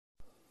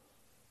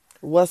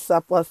What's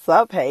up? What's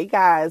up? Hey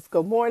guys,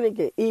 good morning,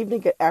 good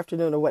evening, good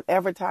afternoon, or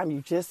whatever time you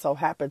just so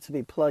happen to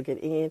be plugging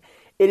in.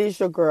 It is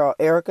your girl,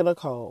 Erica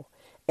Nicole,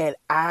 and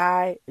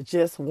I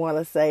just want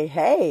to say,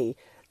 hey,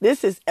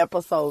 this is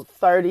episode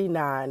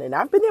 39, and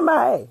I've been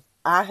MIA.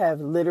 I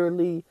have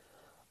literally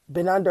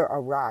been under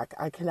a rock.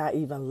 I cannot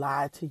even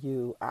lie to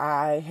you.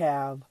 I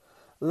have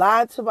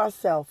lied to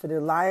myself, and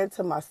in lying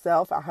to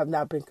myself, I have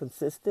not been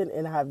consistent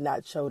and I have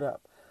not showed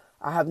up.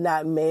 I have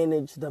not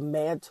managed the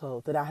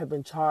mantle that I have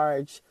been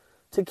charged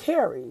to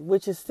carry,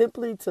 which is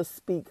simply to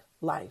speak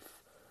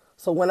life.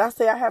 So when I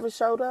say I haven't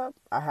showed up,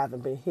 I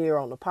haven't been here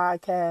on the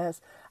podcast.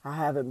 I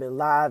haven't been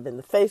live in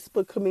the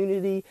Facebook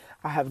community.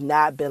 I have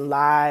not been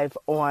live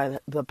on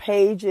the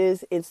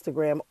pages,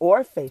 Instagram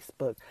or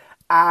Facebook.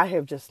 I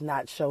have just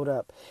not showed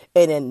up.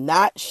 And in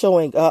not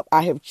showing up,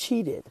 I have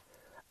cheated.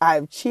 I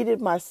have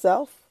cheated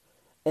myself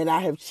and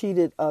I have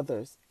cheated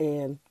others.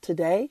 And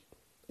today,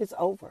 it's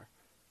over.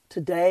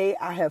 Today,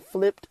 I have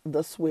flipped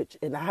the switch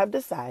and I have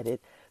decided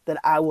that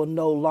I will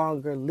no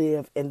longer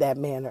live in that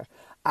manner.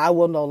 I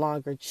will no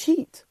longer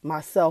cheat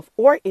myself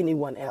or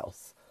anyone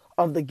else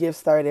of the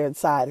gifts that are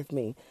inside of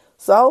me.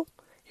 So,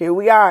 here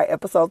we are,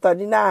 episode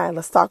 39.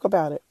 Let's talk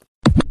about it.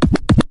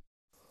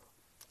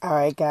 All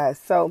right, guys.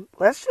 So,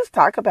 let's just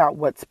talk about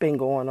what's been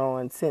going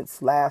on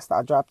since last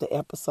I dropped the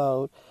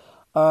episode.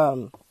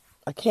 I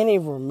can't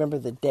even remember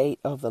the date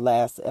of the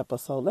last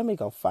episode. Let me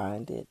go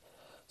find it.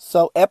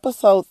 So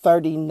episode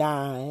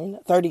 38,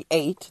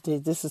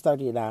 this is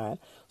 39.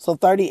 So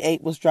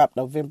 38 was dropped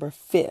November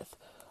 5th.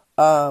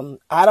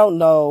 I don't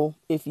know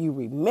if you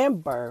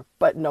remember,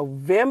 but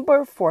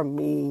November for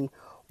me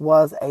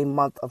was a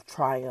month of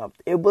triumph.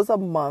 It was a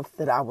month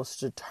that I was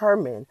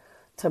determined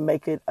to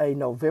make it a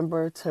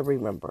November to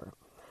remember.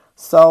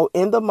 So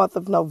in the month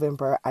of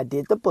November, I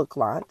did the book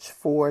launch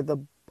for the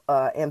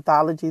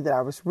anthology that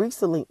I was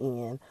recently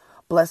in,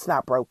 Blessed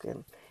Not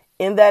Broken.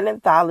 In that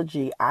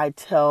anthology, I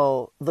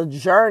tell the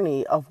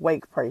journey of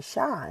Wake, Pray,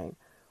 Shine,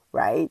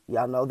 right?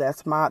 Y'all know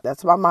that's my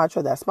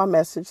mantra, that's my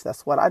message,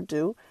 that's what I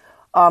do.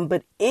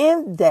 But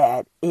in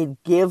that,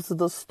 it gives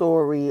the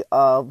story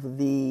of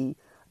the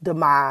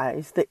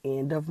demise, the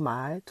end of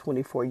my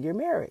 24-year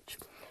marriage.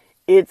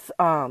 It's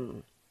a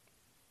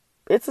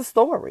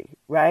story,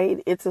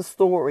 right? It's a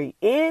story.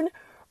 In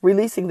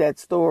releasing that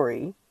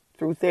story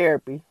through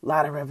therapy, a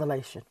lot of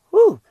revelation.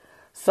 Woo!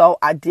 So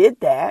I did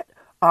that.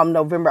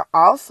 November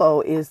also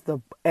is the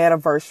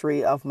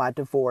anniversary of my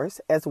divorce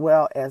as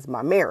well as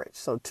my marriage.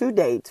 So 2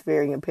 dates,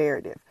 very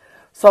imperative.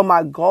 So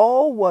my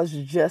goal was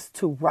just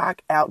to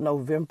rock out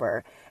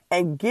November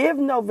and give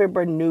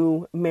November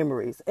new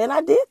memories. And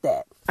I did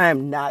that. I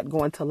am not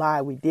going to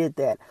lie. We did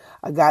that.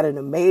 I got an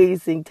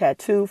amazing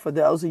tattoo. For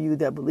those of you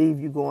that believe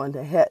you're going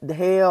to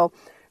hell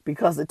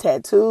because of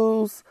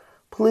tattoos,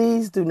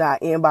 please do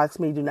not inbox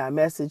me. Do not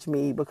message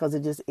me because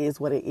it just is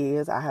what it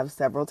is. I have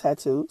several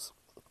tattoos.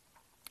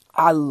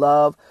 I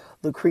love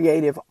the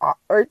creative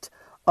art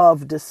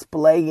of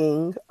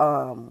displaying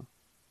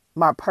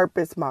my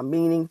purpose, my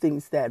meaning,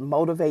 things that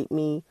motivate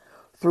me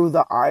through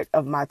the art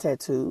of my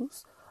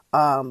tattoos.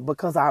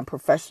 Because I'm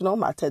professional,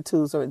 my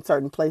tattoos are in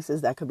certain places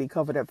that can be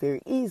covered up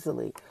very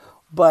easily.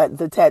 But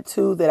the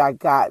tattoo that I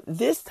got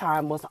this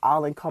time was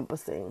all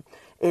encompassing.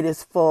 It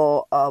is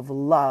full of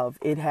love.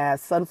 It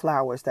has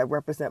sunflowers that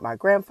represent my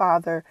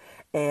grandfather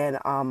and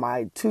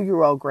my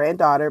 2-year-old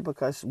granddaughter,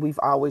 because we've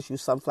always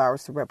used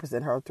sunflowers to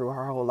represent her through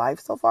her whole life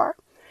so far.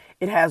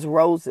 It has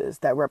roses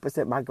that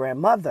represent my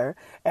grandmother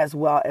as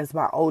well as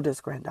my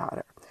oldest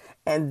granddaughter.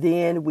 And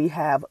then we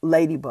have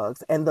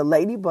ladybugs, and the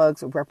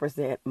ladybugs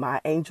represent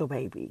my angel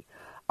baby.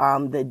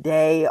 The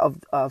day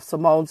of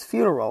Simone's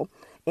funeral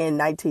in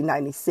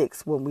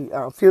 1996, when we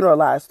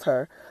funeralized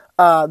her,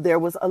 there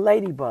was a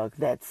ladybug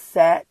that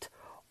sat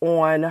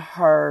on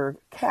her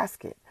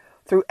casket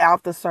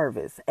throughout the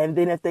service. And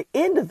then at the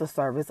end of the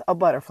service, a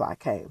butterfly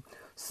came.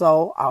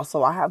 So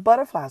also I have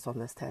butterflies on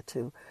this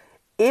tattoo.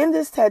 In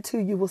this tattoo,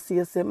 you will see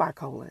a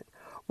semicolon,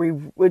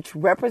 which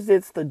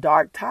represents the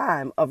dark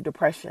time of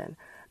depression.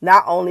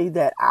 Not only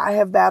that I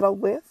have battled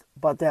with,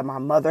 but that my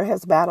mother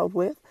has battled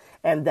with,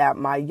 and that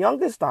my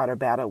youngest daughter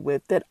battled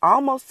with, that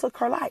almost took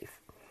her life.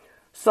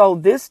 So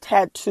this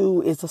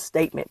tattoo is a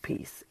statement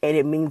piece, and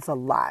it means a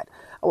lot.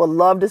 I would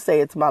love to say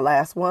it's my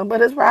last one,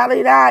 but it's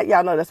probably not.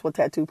 Y'all know that's what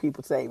tattoo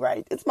people say,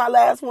 right? It's my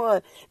last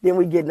one. Then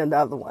we get in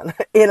another one,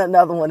 in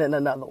another one, in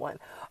another one.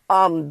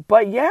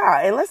 But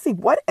yeah, and let's see,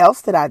 what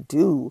else did I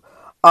do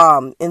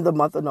in the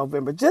month of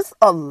November? Just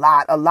a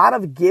lot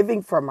of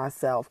giving for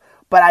myself,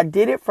 but I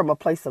did it from a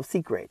place of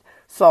secret.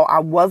 So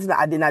I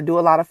did not do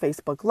a lot of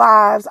Facebook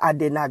Lives. I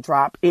did not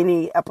drop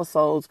any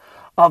episodes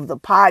of the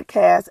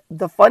podcast.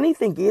 The funny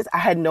thing is, I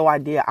had no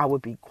idea I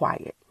would be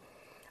quiet.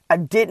 I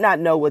did not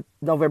know what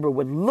November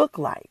would look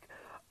like.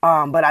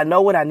 But I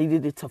know what I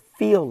needed it to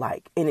feel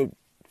like, and it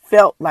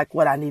felt like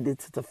what I needed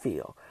it to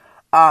feel.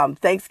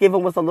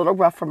 Thanksgiving was a little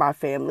rough for my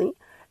family.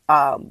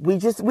 We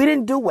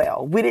didn't do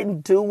well. We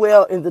didn't do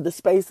well in the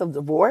space of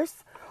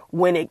divorce.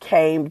 when it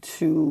came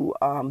to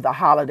the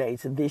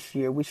holidays this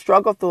year. We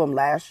struggled through them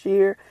last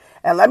year.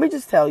 And let me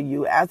just tell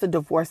you, as a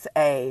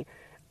divorcee,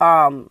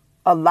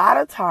 a lot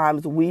of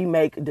times we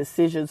make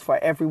decisions for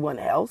everyone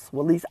else,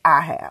 well, at least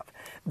I have,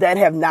 that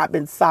have not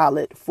been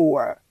solid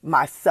for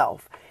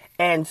myself.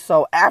 And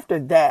so after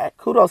that,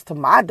 kudos to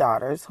my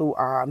daughters who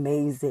are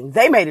amazing.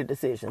 They made a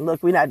decision.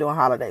 Look, we're not doing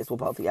holidays with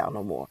both of y'all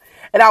no more.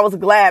 And I was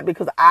glad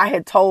because I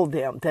had told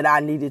them that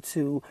I needed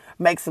to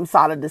make some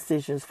solid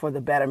decisions for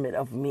the betterment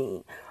of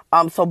me.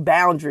 So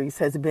boundaries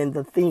has been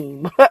the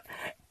theme.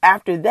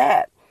 After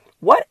that,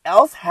 what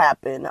else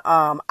happened?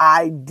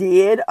 I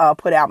did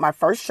put out my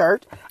first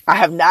shirt. I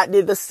have not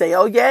did the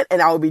sale yet,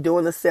 and I will be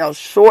doing the sale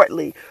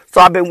shortly.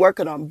 So I've been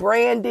working on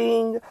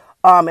branding,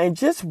 and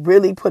just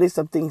really putting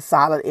some things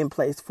solid in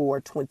place for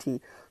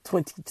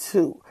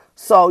 2022.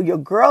 So your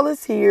girl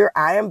is here.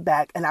 I am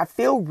back, and I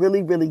feel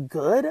really, really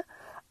good.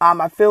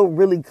 I feel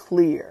really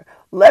clear.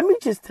 Let me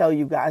just tell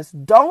you guys,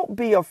 don't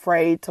be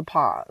afraid to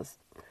pause.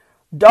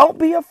 Don't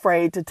be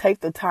afraid to take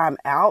the time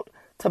out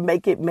to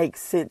make it make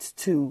sense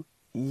to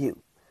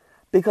you,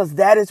 because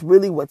that is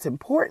really what's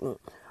important.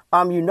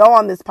 On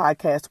this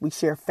podcast, we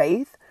share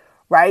faith,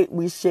 right?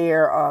 We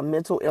share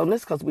mental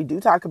illness because we do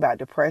talk about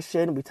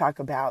depression. We talk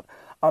about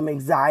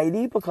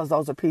anxiety because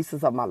those are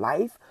pieces of my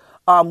life.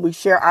 We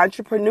share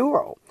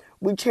entrepreneurial.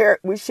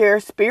 We share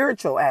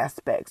spiritual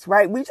aspects,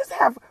 right? We just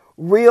have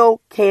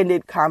real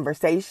candid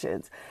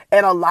conversations.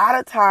 And a lot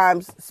of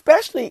times,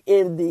 especially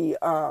in the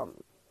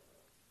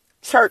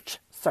church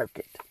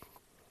circuit,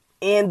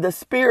 in the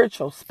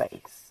spiritual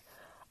space,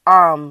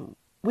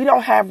 we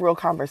don't have real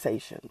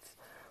conversations,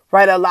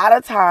 right? A lot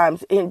of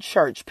times in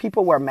church,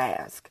 people wear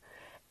masks.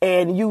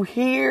 And you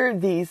hear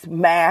these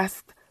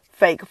masked,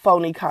 fake,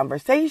 phony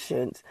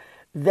conversations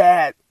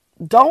that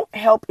don't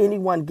help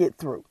anyone get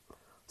through.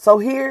 So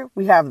here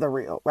we have the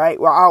real, right?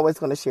 We're always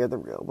going to share the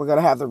real. We're going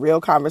to have the real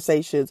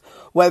conversations,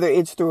 whether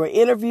it's through an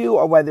interview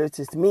or whether it's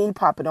just me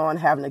popping on,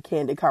 having a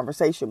candid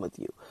conversation with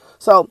you.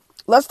 So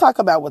let's talk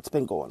about what's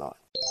been going on.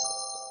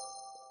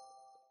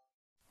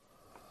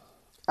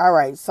 All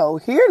right. So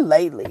here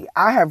lately,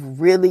 I have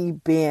really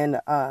been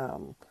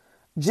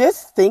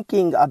just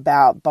thinking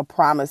about the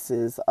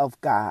promises of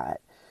God.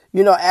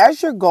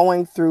 As you're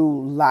going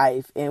through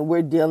life and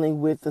we're dealing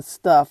with the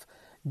stuff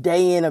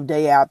day in of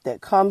day out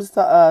that comes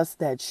to us,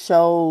 that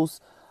shows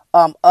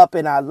up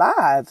in our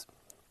lives,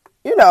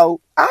 I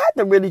had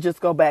to really just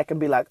go back and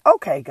be like,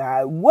 okay,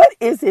 God, what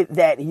is it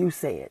that you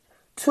said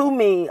to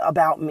me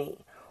about me?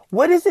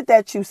 What is it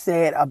that you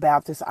said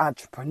about this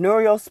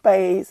entrepreneurial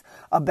space,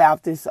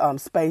 about this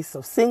space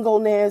of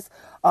singleness,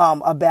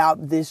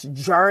 about this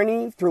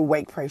journey through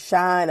Wake, Pray,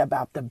 Shine,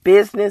 about the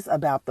business,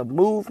 about the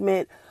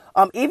movement,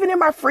 even in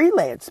my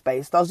freelance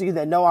space? Those of you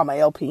that know, I'm an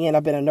LPN.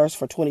 I've been a nurse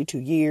for 22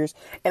 years,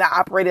 and I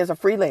operate as a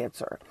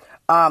freelancer.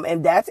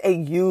 And that's a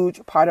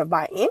huge part of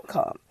my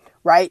income.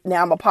 Right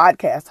now, I'm a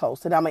podcast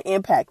host, and I'm an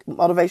impact,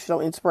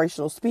 motivational,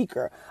 inspirational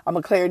speaker. I'm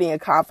a clarity and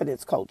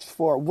confidence coach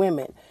for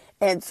women.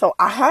 And so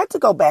I had to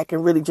go back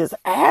and really just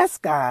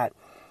ask God,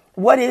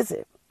 what is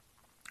it?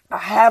 I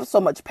have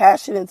so much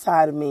passion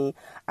inside of me.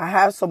 I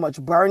have so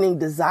much burning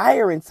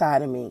desire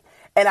inside of me.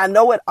 And I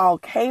know it all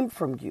came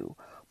from you.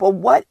 But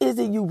what is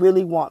it you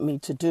really want me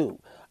to do?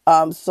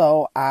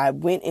 So I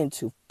went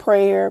into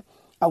prayer.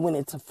 I went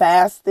into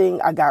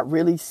fasting. I got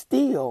really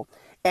still.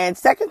 And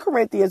 2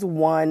 Corinthians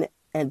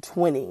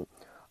 1:20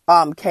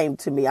 came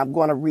to me. I'm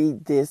going to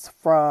read this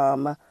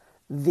from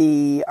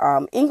the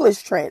English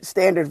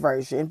Standard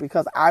Version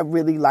because I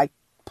really like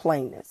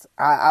plainness.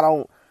 I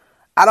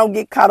don't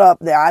get caught up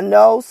there. I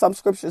know some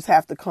scriptures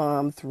have to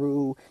come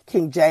through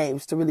King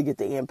James to really get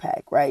the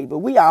impact, right? But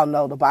we all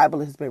know the Bible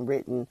has been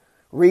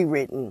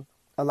rewritten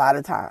a lot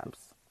of times.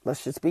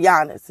 Let's just be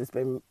honest. It's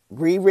been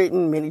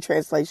rewritten, many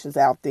translations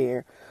out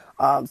there.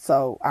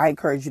 So I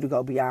encourage you to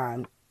go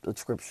beyond the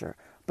scripture.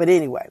 But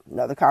anyway,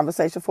 another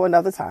conversation for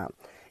another time.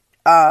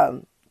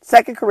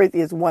 2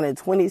 Corinthians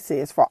 1:20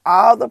 says, for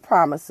all the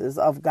promises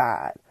of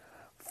God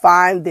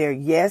find their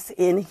yes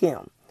in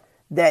him.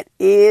 That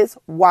is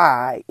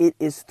why it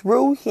is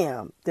through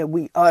him that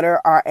we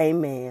utter our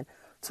amen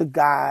to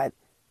God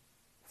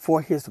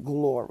for his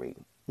glory.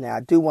 Now, I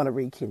do want to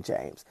read King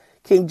James.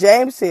 King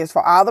James says,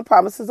 for all the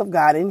promises of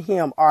God in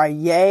him are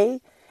yea,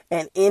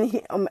 and in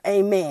him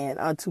amen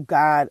unto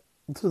God,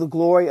 to the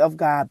glory of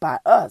God by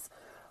us.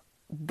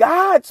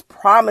 God's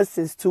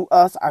promises to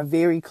us are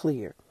very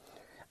clear.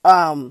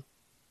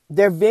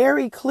 They're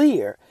very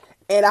clear.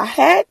 And I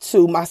had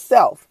to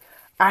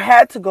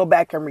go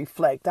back and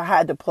reflect. I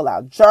had to pull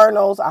out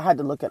journals. I had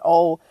to look at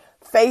old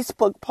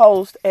Facebook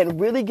posts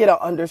and really get an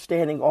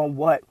understanding on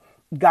what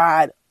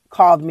God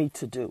called me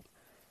to do.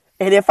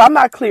 And if I'm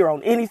not clear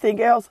on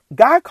anything else,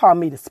 God called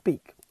me to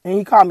speak, and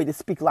he called me to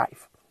speak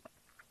life.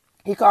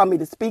 He called me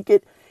to speak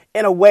it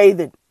in a way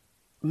that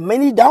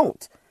many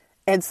don't.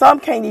 And some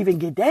can't even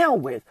get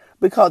down with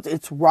because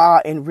it's raw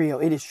and real.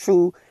 It is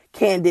true,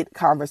 candid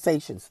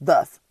conversations.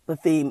 Thus, the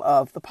theme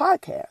of the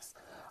podcast.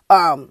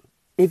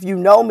 If you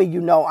know me,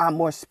 you know I'm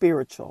more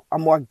spiritual.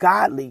 I'm more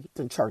godly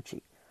than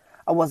churchy.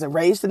 I wasn't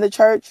raised in the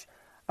church.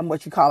 I'm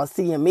what you call a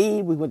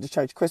CME. We went to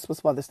church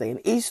Christmas, Mother's Day,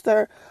 and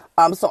Easter.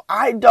 So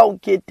I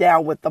don't get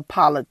down with the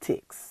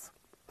politics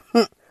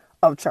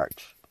of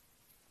church.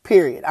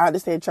 Period. I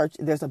understand church.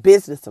 There's a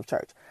business of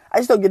church. I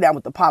just don't get down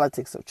with the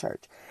politics of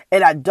church.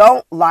 And I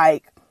don't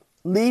like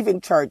leaving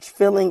church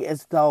feeling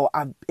as though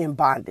I'm in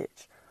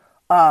bondage,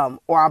 or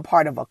I'm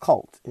part of a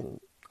cult. And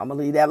I'm going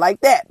to leave that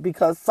like that,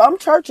 because some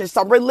churches,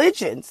 some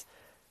religions,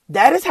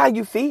 that is how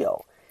you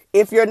feel.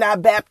 If you're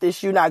not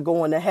Baptist, you're not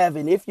going to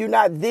heaven. If you're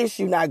not this,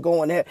 you're not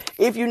going to heaven.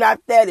 If you're not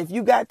that, if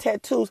you got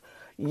tattoos,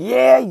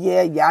 yeah,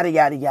 yada,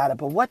 yada, yada.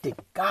 But what did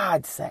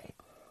God say?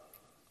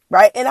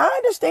 Right? And I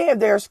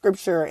understand there's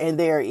scripture and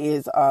there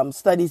is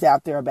studies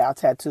out there about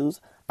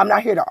tattoos. I'm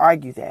not here to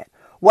argue that.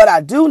 What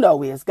I do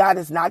know is God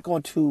is not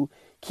going to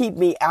keep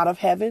me out of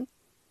heaven,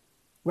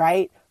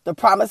 right? The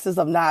promises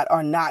of God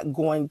are not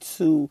going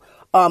to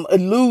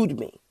elude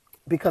me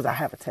because I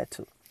have a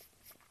tattoo.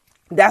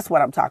 That's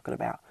what I'm talking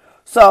about.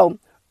 So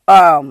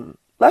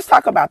let's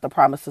talk about the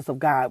promises of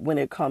God when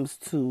it comes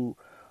to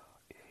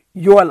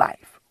your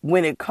life,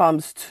 when it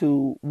comes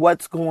to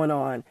what's going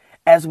on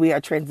as we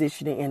are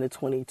transitioning into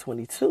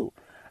 2022.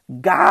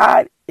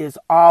 God is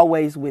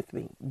always with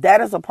me.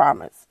 That is a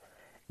promise.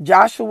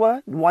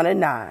 Joshua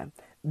 1:9.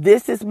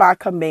 This is my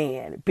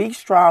command. Be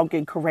strong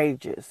and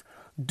courageous.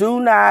 Do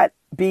not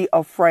be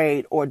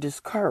afraid or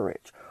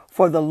discouraged,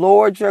 for the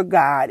Lord your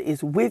God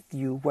is with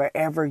you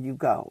wherever you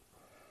go.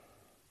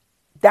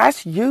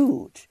 That's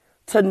huge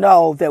to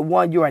know that,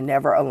 one, you are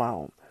never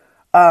alone.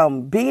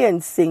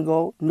 Being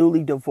single,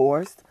 newly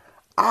divorced,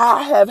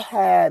 I have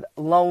had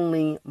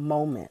lonely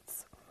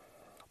moments.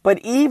 But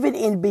even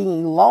in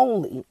being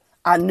lonely,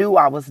 I knew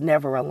I was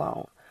never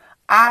alone.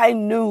 I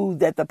knew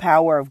that the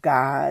power of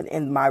God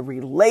and my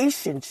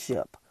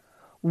relationship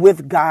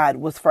with God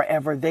was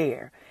forever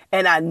there.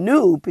 And I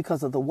knew,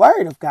 because of the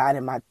word of God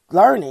and my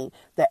learning,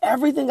 that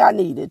everything I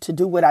needed to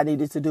do what I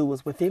needed to do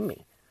was within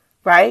me,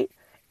 right?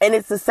 And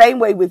it's the same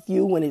way with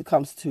you when it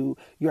comes to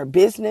your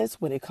business,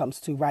 when it comes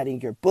to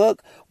writing your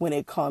book, when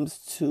it comes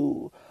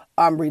to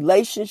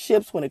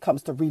relationships, when it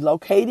comes to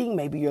relocating.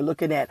 Maybe you're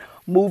looking at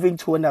moving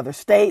to another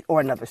state or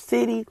another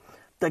city.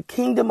 The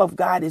kingdom of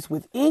God is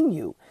within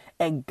you,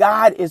 and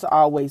God is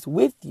always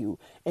with you.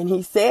 And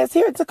he says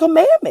here, it's a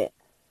commandment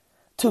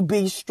to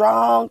be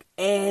strong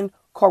and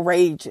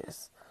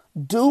courageous.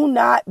 Do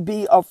not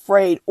be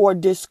afraid or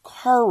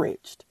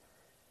discouraged,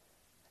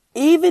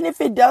 even if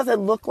it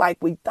doesn't look like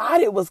we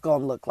thought it was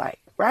going to look like,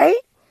 right?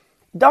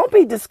 Don't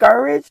be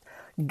discouraged.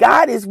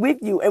 God is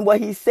with you, and what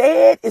he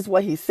said is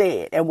what he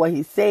said, and what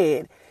he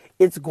said,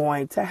 it's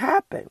going to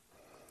happen.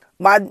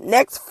 My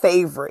next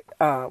favorite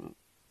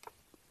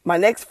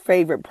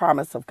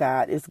promise of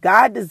God is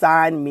God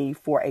designed me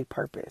for a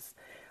purpose.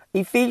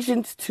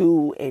 Ephesians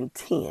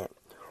 2:10.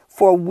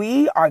 For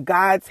we are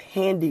God's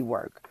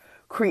handiwork,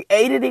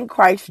 created in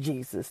Christ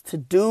Jesus to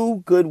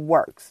do good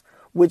works,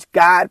 which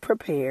God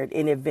prepared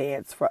in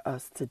advance for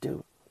us to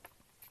do.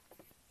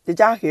 Did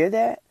y'all hear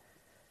that?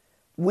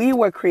 We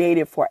were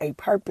created for a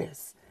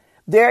purpose.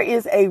 There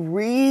is a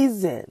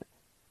reason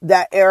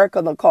that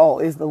Erica Nicole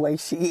is the way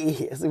she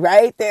is,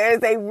 right?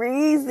 There's a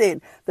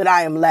reason that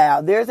I am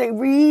loud. There's a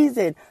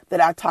reason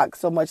that I talk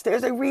so much.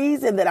 There's a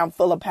reason that I'm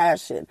full of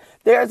passion.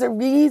 There's a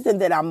reason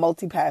that I'm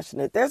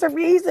multi-passionate. There's a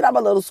reason I'm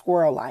a little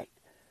squirrel-like,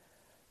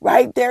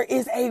 right? There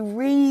is a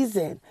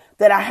reason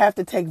that I have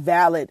to take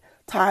valid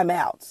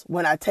timeouts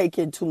when I take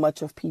in too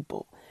much of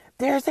people.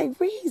 There's a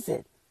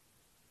reason.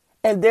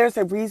 And there's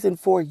a reason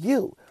for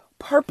you.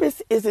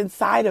 Purpose is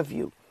inside of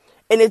you.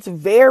 And it's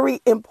very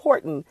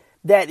important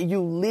that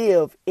you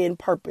live in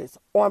purpose,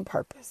 on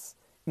purpose.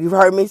 You've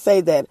heard me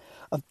say that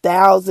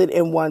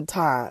 1,001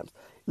 times.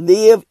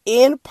 Live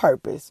in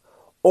purpose,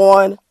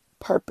 on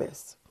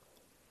purpose.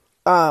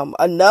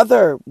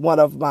 Another one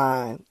of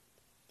my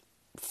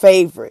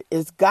favorite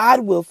is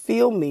God will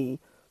fill me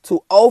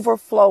to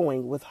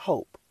overflowing with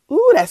hope.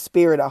 Ooh, that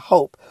spirit of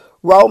hope.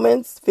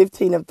 Romans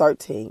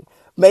 15:13.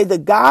 May the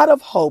God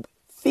of hope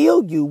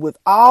fill you with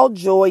all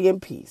joy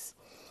and peace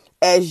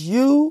as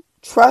you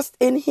trust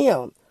in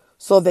him,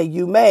 so that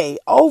you may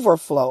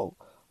overflow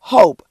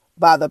hope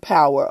by the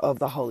power of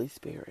the Holy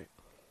Spirit.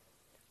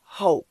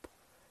 Hope.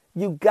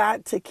 You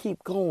got to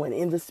keep going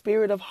in the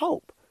spirit of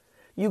hope.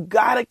 You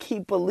got to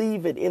keep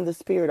believing in the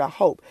spirit of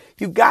hope.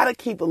 You got to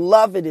keep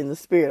loving in the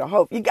spirit of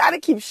hope. You got to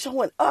keep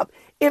showing up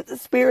in the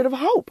spirit of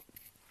hope.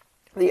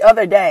 The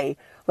other day,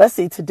 let's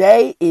see,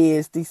 today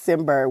is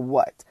December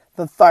what?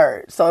 The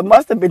 3rd. So it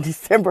must have been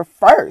December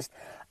 1st.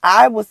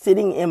 I was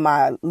sitting in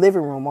my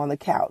living room on the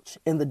couch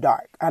in the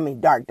dark. I mean,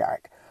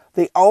 dark.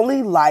 The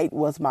only light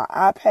was my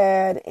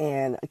iPad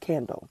and a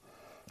candle.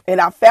 And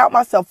I found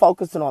myself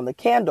focusing on the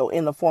candle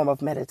in the form of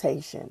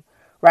meditation,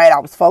 right? I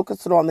was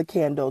focusing on the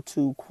candle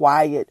to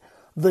quiet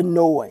the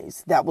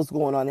noise that was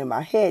going on in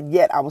my head.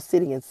 Yet I was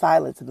sitting in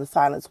silence, and the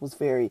silence was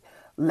very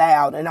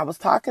loud. And I was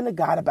talking to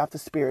God about the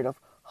spirit of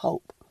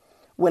hope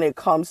when it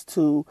comes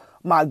to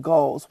my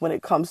goals, when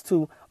it comes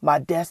to my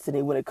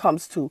destiny, when it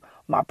comes to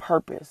my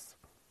purpose,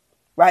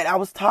 right? I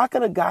was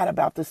talking to God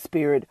about the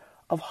spirit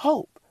of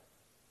hope.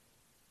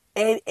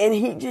 And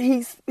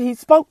he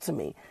spoke to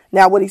me.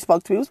 Now, what he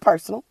spoke to me was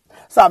personal,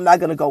 so I'm not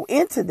going to go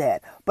into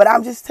that. But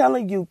I'm just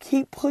telling you,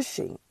 keep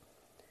pushing,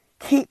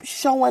 keep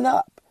showing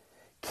up,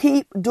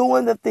 keep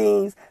doing the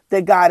things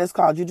that God has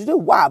called you to do.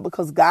 Why?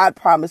 Because God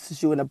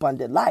promises you an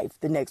abundant life.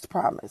 The next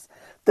promise: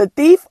 the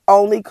thief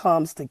only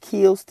comes to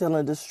kill, steal,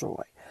 and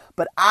destroy.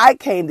 But I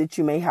came that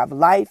you may have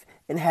life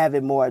and have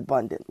it more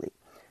abundantly.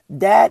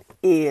 That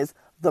is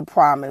the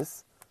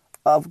promise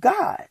of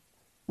God,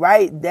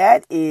 right?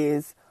 That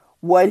is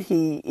what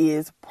he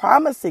is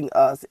promising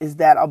us, is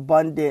that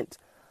abundant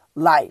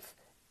life.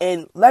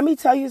 And let me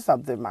tell you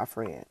something, my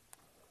friend.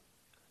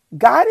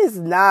 God is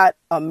not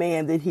a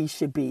man that he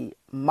should be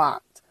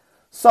mocked.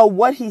 So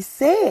what he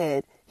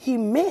said, he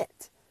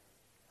meant.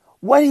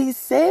 What he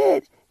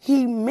said,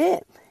 he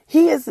meant.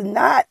 He is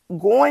not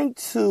going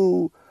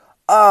to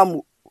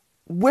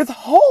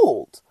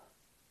withhold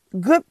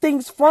good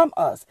things from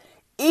us,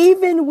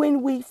 even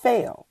when we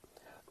fail.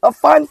 A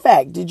fun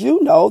fact: did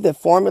you know that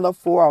Formula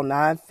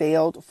 409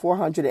 failed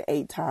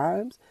 408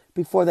 times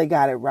before they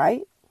got it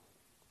right?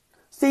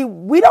 See,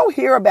 we don't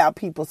hear about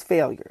people's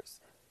failures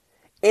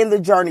in the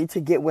journey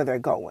to get where they're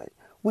going.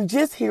 We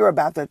just hear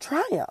about their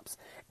triumphs.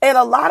 And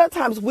a lot of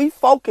times we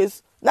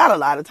focus, not a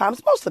lot of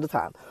times, most of the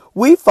time,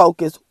 we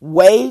focus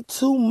way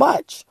too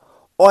much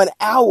on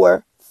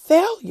our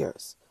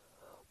failures.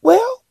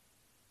 Well,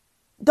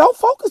 don't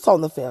focus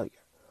on the failure.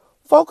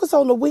 Focus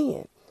on the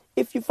win.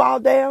 If you fall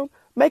down,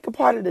 make a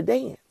part of the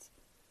dance.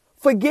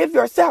 Forgive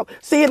yourself.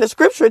 See, in the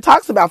scripture, it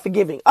talks about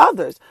forgiving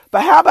others.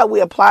 But how about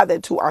we apply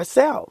that to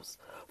ourselves?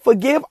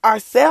 Forgive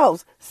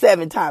ourselves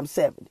 7 times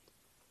 70.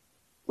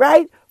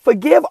 Right?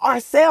 Forgive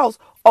ourselves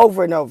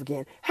over and over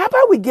again. How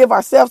about we give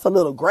ourselves a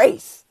little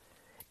grace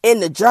in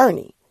the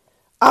journey?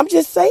 I'm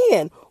just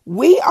saying,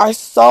 we are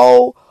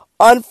so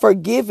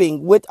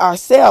unforgiving with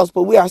ourselves,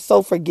 but we are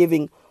so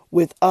forgiving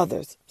with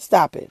others.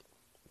 Stop it.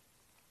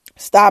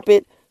 Stop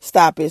it.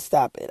 Stop it.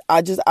 Stop it.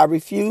 I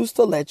refuse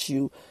to let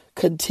you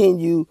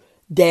continue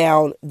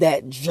down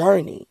that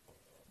journey,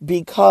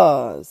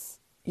 because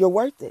you're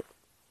worth it.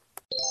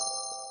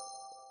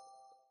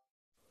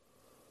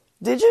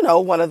 Did you know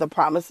one of the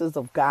promises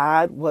of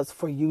God was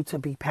for you to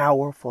be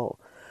powerful?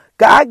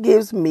 God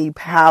gives me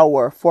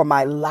power for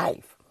my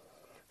life.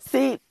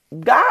 See,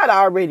 God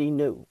already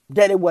knew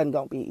that it wasn't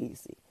going to be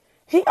easy.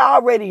 He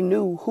already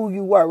knew who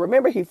you were.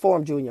 Remember, he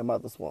formed you in your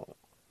mother's womb,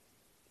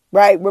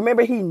 right?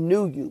 Remember, he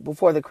knew you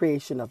before the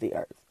creation of the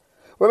earth.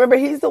 Remember,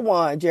 he's the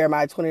one,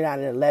 Jeremiah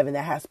 29:11,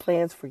 that has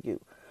plans for you.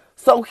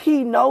 So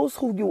he knows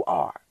who you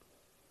are.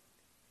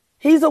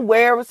 He's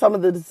aware of some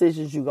of the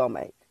decisions you're going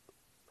to make.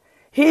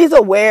 He's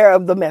aware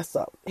of the mess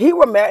up. He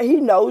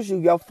knows you,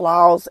 your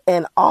flaws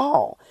and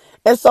all.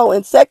 And so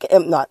in 2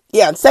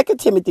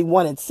 Timothy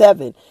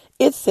 1:7,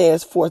 it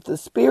says, for the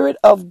Spirit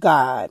of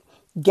God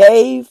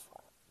gave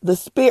the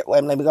Spirit,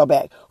 wait, let me go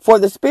back. For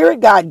the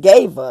Spirit God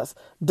gave us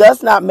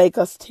does not make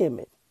us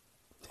timid.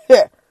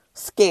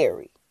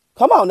 Scary.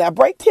 Come on now,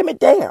 break timid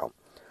down.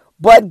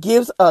 But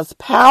gives us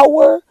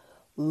power,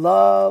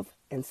 love,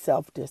 and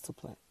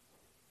self-discipline.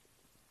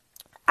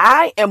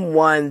 I am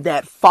one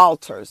that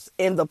falters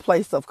in the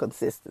place of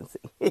consistency.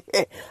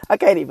 I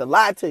can't even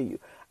lie to you.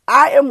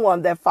 I am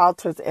one that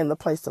falters in the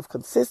place of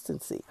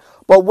consistency.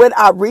 But when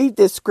I read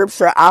this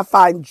scripture, I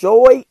find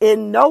joy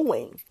in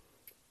knowing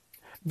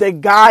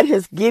that God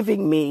has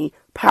given me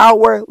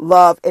power,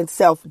 love, and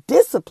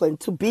self-discipline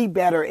to be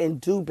better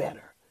and do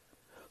better.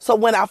 So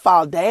when I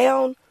fall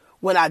down,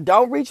 when I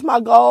don't reach my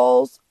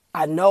goals,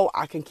 I know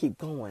I can keep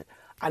going.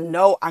 I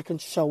know I can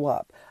show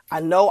up. I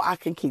know I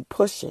can keep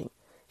pushing.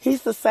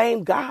 He's the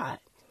same God.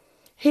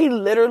 He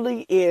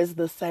literally is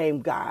the same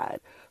God.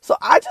 So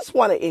I just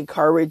want to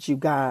encourage you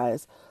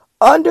guys,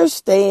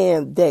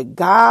 understand that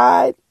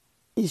God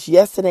is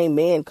yes and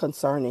amen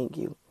concerning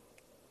you.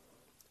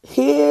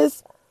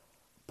 His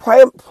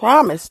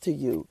promise to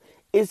you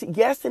is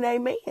yes and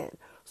amen.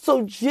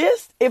 So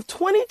just if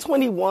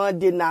 2021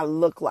 did not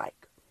look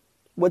like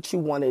what you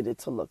wanted it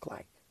to look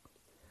like,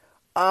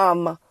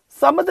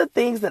 some of the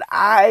things that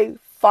I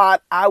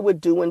thought I would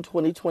do in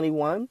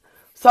 2021,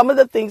 some of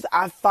the things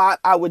I thought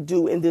I would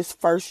do in this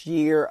first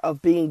year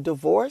of being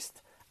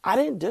divorced, I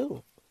didn't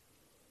do.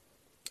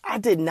 I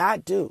did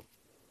not do.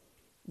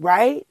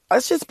 Right?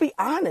 Let's just be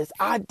honest.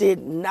 I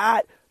did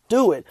not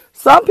do it.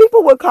 Some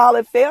people would call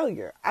it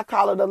failure. I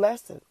call it a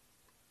lesson.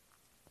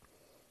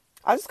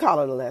 I just call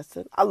it a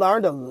lesson. I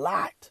learned a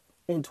lot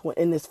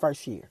in this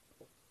first year.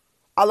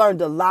 I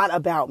learned a lot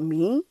about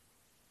me,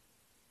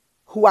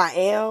 who I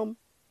am,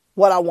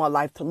 what I want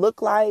life to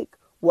look like,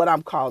 what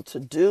I'm called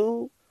to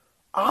do.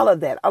 All of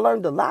that. I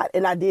learned a lot,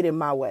 and I did it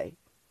my way.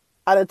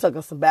 I done took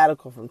a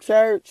sabbatical from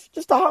church,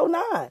 just the whole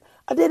nine.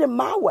 I did it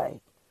my way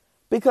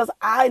because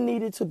I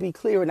needed to be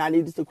clear, and I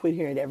needed to quit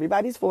hearing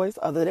everybody's voice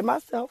other than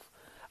myself.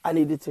 I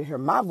needed to hear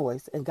my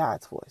voice and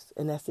God's voice,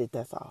 and that's it.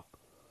 That's all.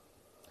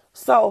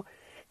 So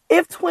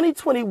if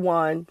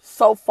 2021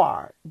 so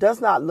far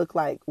does not look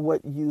like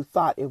what you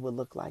thought it would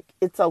look like,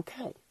 it's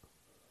okay.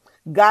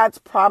 God's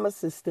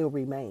promises still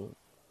remain.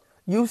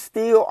 You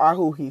still are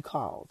who he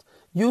called.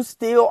 You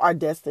still are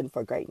destined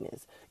for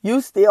greatness.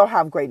 You still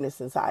have greatness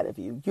inside of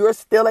you. You're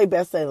still a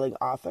best-selling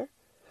author.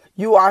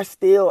 You are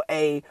still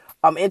a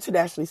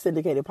internationally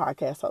syndicated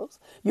podcast host.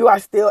 You are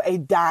still a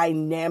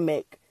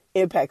dynamic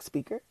impact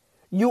speaker.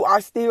 You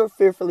are still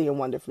fearfully and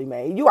wonderfully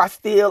made. You are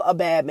still a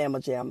bad mama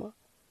jamma.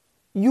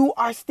 You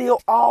are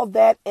still all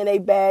that in a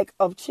bag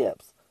of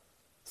chips.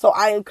 So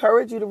I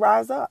encourage you to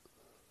rise up.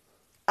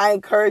 I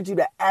encourage you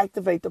to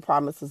activate the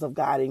promises of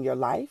God in your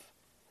life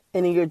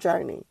and in your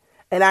journey.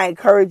 And I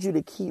encourage you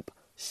to keep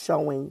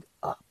showing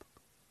up.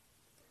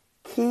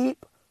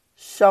 Keep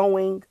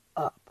showing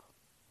up.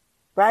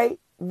 Right?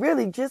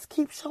 Really, just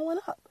keep showing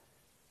up.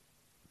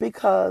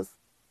 Because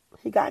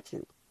he got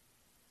you.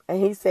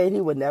 And he said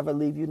he would never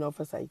leave you nor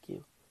forsake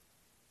you.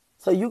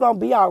 So you're going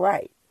to be all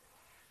right.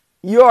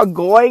 You're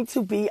going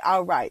to be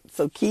all right.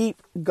 So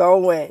keep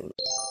going.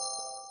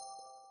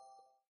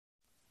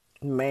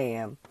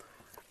 Man,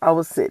 I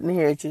was sitting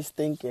here just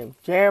thinking.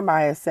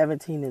 Jeremiah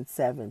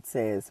 17:7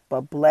 says,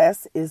 "But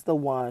blessed is the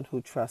one who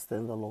trusts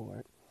in the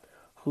Lord,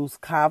 whose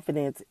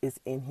confidence is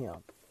in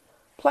him."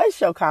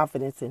 Place your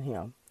confidence in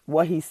him.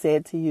 What he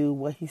said to you,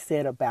 what he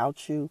said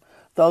about you,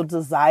 those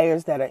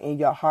desires that are in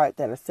your heart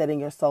that are setting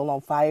your soul on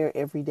fire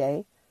every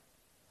day.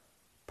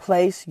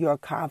 Place your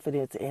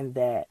confidence in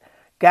that.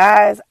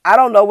 Guys, I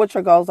don't know what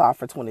your goals are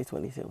for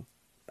 2022.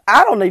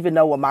 I don't even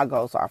know what my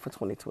goals are for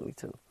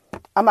 2022.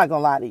 I'm not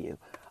gonna lie to you.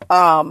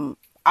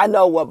 I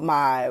know what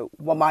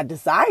my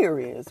desire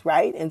is,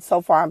 right? And so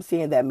far I'm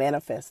seeing that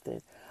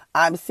manifested.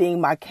 I'm seeing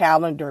my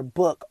calendar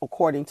book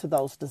according to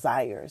those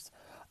desires.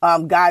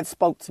 God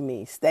spoke to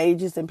me,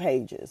 stages and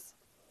pages.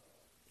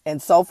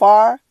 And so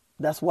far,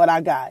 that's what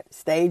I got,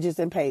 stages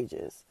and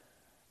pages,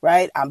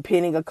 right? I'm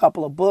penning a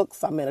couple of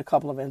books. I'm in a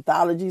couple of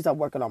anthologies. I'm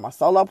working on my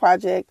solo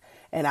project.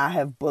 And I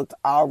have booked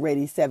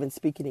already 7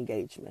 speaking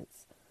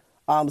engagements.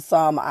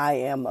 Some I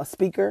am a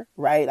speaker,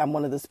 right? I'm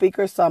one of the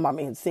speakers. Some I'm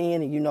emceeing,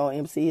 and you know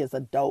MC is a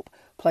dope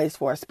place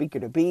for a speaker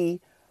to be.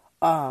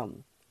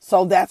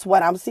 So that's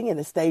what I'm seeing,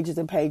 the stages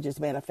and pages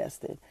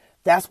manifested.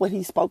 That's what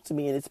he spoke to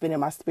me, and it's been in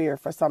my spirit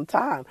for some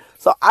time.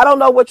 So I don't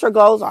know what your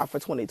goals are for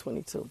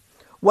 2022.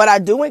 What I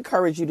do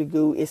encourage you to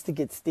do is to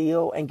get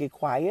still and get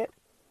quiet.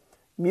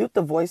 Mute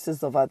the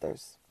voices of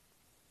others.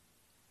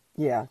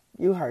 Yeah,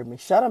 you heard me.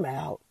 Shut them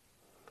out.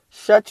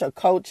 Shut your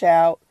coach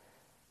out.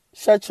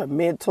 Shut your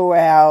mentor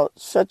out.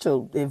 Shut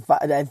your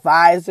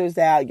advisors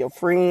out, your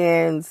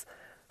friends,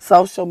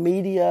 social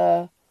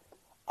media,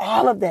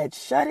 all of that.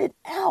 Shut it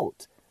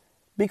out.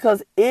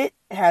 Because it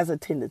has a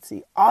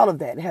tendency, all of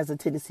that has a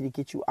tendency to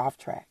get you off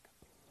track.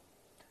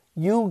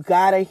 You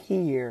gotta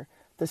hear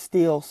the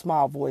still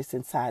small voice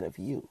inside of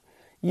you.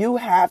 You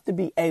have to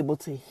be able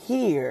to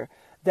hear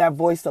that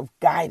voice of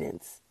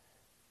guidance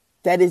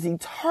that is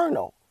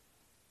eternal,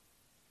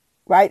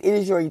 right? It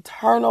is your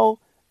eternal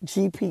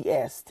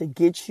GPS to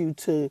get you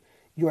to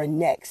your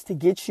next, to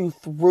get you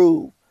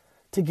through,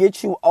 to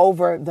get you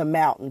over the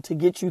mountain, to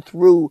get you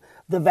through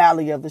the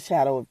valley of the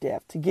shadow of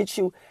death, to get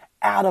you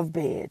out of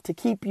bed, to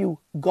keep you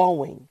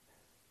going.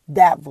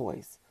 That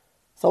voice.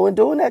 So in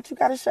doing that, you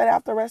got to shut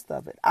out the rest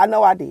of it. I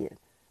know I did,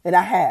 and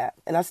I have,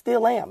 and I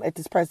still am at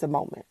this present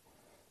moment,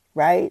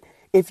 right?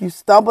 If you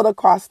stumbled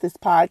across this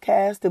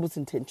podcast, it was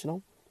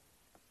intentional.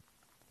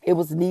 It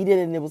was needed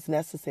and it was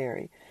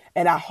necessary.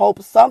 And I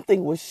hope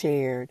something was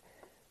shared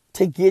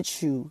to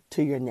get you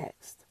to your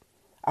next.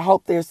 I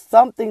hope there's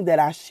something that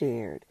I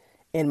shared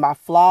in my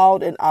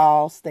flawed and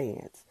all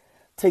stance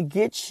to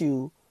get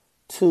you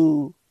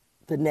to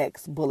the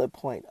next bullet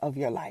point of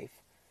your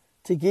life,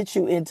 to get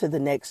you into the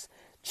next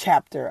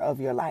chapter of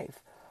your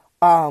life.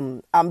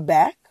 I'm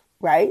back,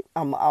 right?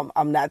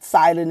 I'm not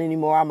silent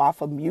anymore. I'm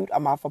off of mute.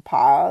 I'm off of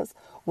pause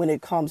when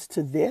it comes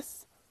to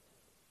this.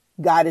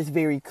 God is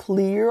very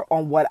clear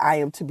on what I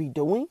am to be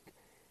doing.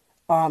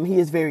 He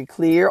is very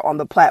clear on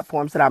the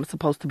platforms that I'm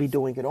supposed to be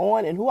doing it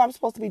on and who I'm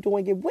supposed to be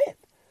doing it with.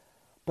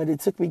 But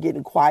it took me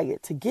getting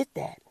quiet to get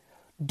that.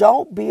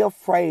 Don't be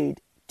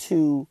afraid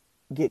to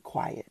get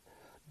quiet.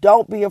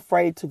 Don't be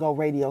afraid to go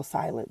radio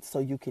silent so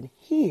you can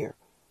hear.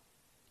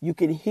 You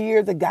can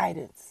hear the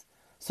guidance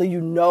so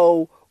you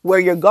know where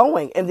you're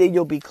going. And then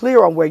you'll be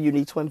clear on where you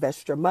need to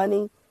invest your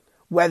money,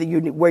 where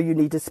you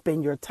need to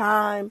spend your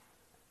time,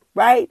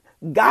 right?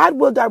 God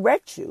will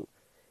direct you.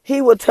 He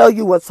will tell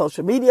you what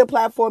social media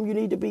platform you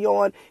need to be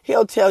on.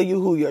 He'll tell you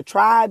who your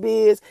tribe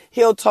is.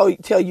 He'll tell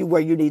you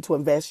where you need to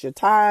invest your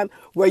time,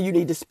 where you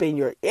need to spend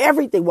your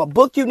everything, what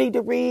book you need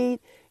to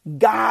read.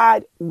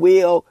 God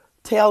will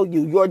tell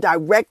you, your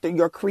director,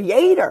 your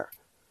creator.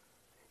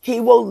 He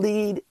will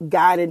lead,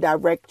 guide, and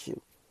direct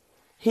you.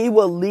 He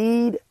will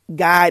lead,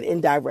 guide,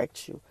 and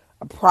direct you.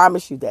 I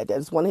promise you that. That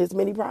is one of his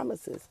many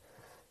promises.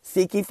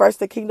 Seek ye first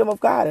the kingdom of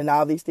God, and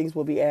all these things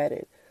will be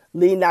added.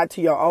 Lean not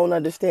to your own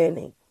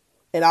understanding.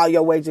 In all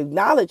your ways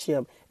acknowledge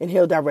him, and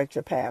he'll direct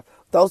your path.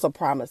 Those are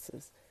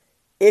promises.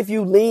 If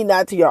you lean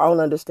not to your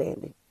own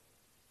understanding,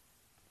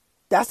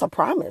 that's a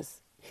promise.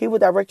 He will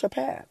direct your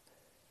path.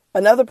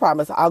 Another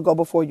promise, I'll go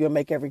before you and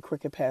make every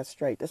crooked path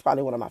straight. That's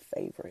probably one of my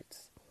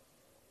favorites.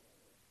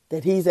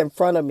 that he's in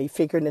front of me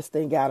figuring this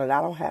thing out, and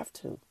I don't have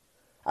to.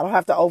 I don't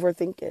have to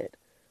overthink it.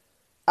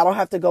 I don't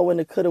have to go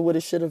into coulda, woulda,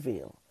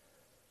 shoulda-ville.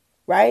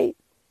 Right?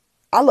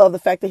 I love the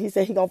fact that he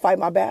said he going to fight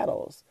my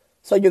battles.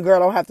 So your girl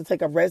don't have to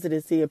take up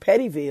residency in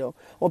Pettyville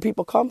when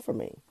people come for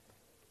me.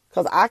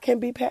 Because I can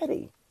be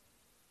petty.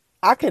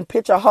 I can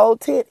pitch a whole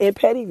tent in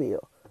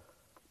Pettyville.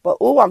 But,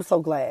 ooh, I'm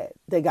so glad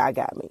that God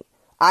got me.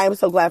 I am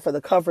so glad for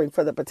the covering,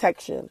 for the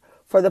protection,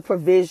 for the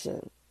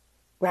provision,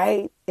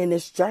 right, in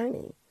this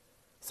journey.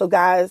 So,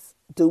 guys,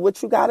 do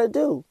what you got to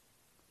do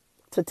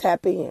to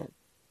tap in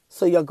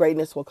so your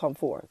greatness will come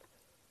forth.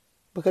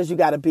 Because you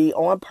got to be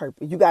on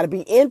purpose. You got to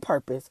be in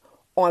purpose,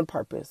 on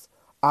purpose,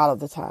 all of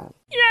the time.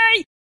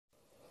 Yay!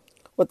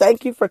 Well,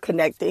 thank you for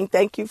connecting.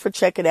 Thank you for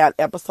checking out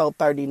episode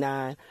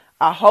 39.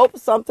 I hope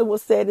something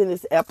was said in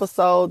this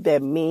episode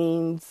that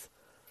means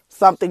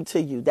something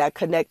to you, that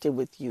connected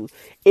with you.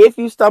 If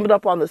you stumbled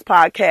up on this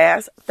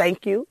podcast,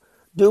 thank you.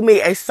 Do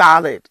me a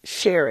solid.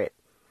 Share it.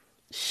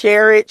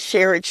 Share it,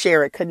 share it,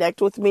 share it.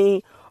 Connect with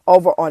me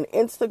over on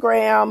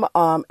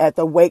Instagram at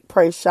the Wake,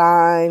 Pray,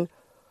 Shine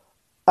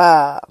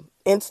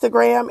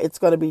Instagram. It's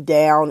going to be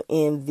down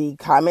in the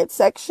comment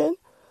section.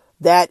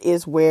 That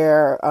is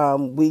where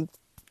we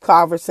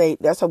conversate.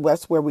 That's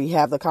where we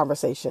have the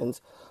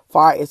conversations.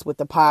 Far as with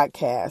the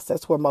podcast,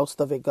 that's where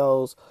most of it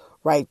goes,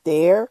 right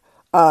there.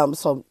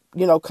 So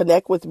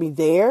connect with me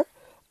there.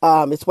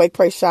 It's Wake,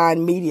 Pray,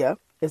 Shine Media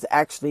is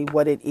actually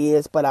what it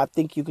is, but I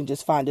think you can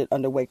just find it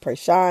under Wake, Pray,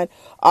 Shine.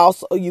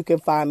 Also, you can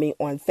find me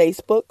on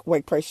Facebook,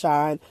 Wake, Pray,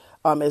 Shine.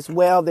 As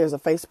well, there's a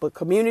Facebook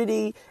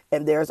community,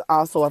 and there's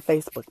also a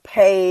Facebook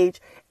page,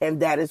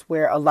 and that is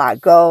where a lot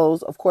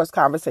goes. Of course,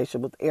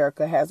 Conversation with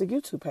Erica has a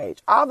YouTube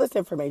page. All this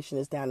information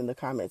is down in the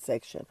comment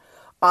section.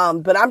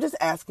 But I'm just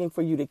asking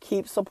for you to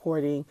keep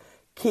supporting,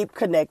 keep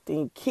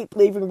connecting, keep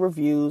leaving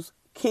reviews,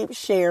 keep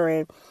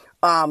sharing.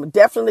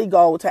 Definitely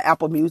go to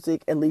Apple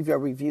Music and leave your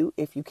review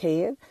if you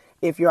can.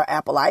 If you're an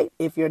Appleite,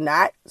 if you're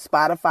not,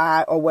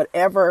 Spotify or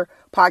whatever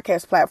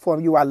podcast platform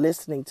you are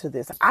listening to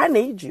this. I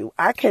need you.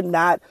 I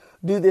cannot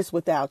do this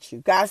without you.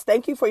 Guys,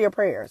 thank you for your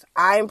prayers.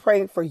 I am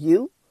praying for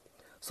you.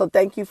 So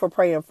thank you for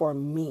praying for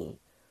me,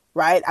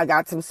 right? I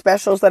got some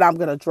specials that I'm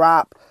going to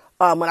drop.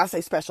 When I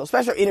say special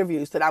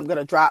interviews that I'm going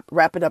to drop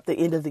wrapping up the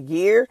end of the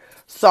year.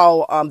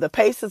 So the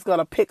pace is going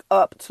to pick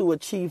up to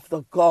achieve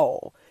the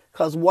goal.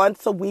 Because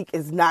once a week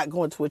is not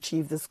going to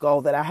achieve this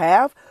goal that I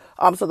have.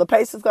 So the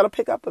pace is going to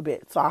pick up a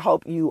bit. So I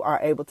hope you are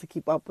able to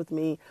keep up with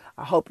me.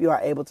 I hope you are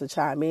able to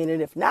chime in.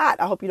 And if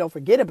not, I hope you don't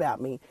forget about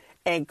me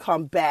and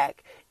come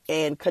back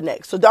and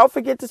connect. So don't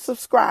forget to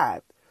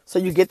subscribe so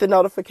you get the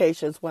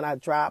notifications when I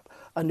drop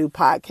a new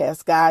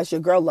podcast. Guys,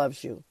 your girl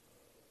loves you.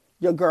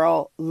 Your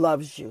girl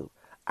loves you.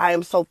 I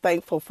am so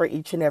thankful for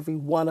each and every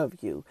one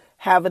of you.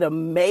 Have an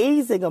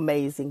amazing,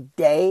 amazing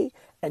day.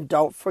 And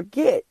don't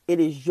forget, it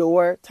is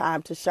your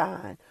time to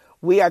shine.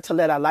 We are to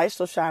let our light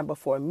so shine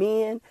before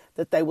men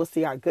that they will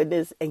see our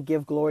goodness and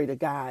give glory to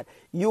God.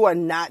 You are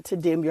not to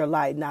dim your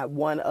light not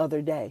one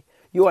other day.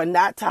 You are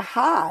not to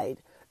hide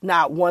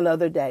not one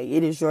other day.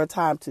 It is your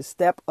time to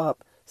step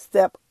up,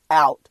 step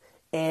out,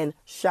 and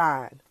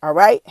shine. All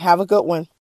right? Have a good one.